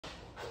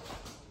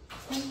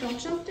Oh, don't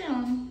jump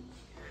down.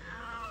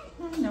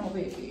 Oh, no,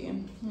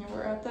 baby. Yeah,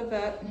 we're at the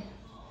vet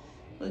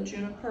with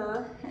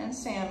Juniper and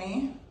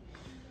Sammy.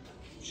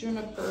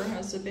 Juniper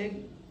has a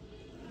big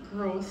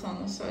growth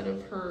on the side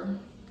of her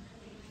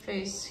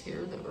face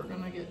here that we're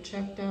gonna get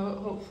checked out.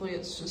 Hopefully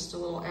it's just a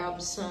little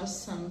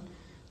abscess and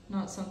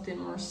not something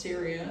more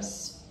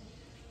serious.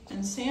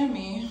 And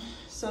Sammy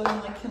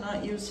suddenly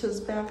cannot use his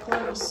back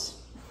legs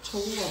to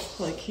look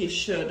like he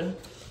should.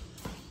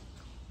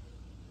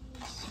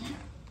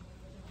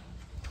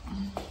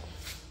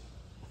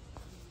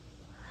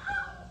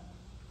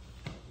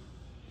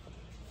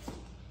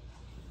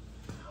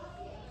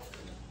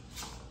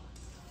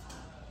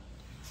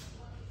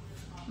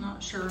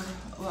 Not sure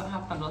what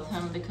happened with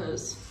him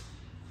because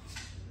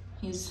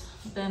he's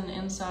been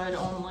inside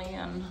only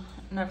and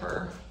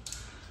never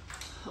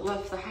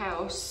left the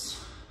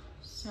house.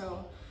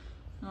 So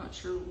not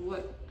sure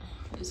what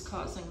is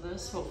causing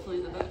this.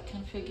 Hopefully the vet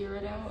can figure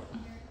it out.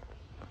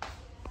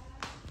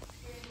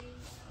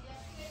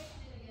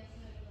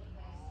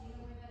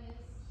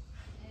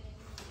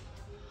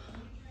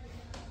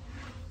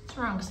 What's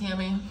wrong,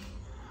 Sammy?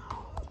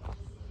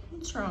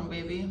 What's wrong,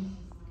 baby?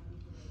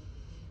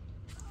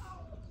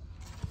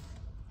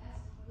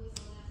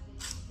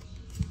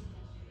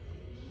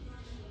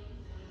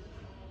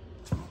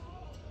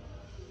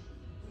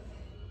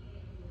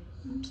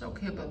 It's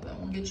okay, Bubba.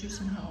 We'll get you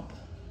some help.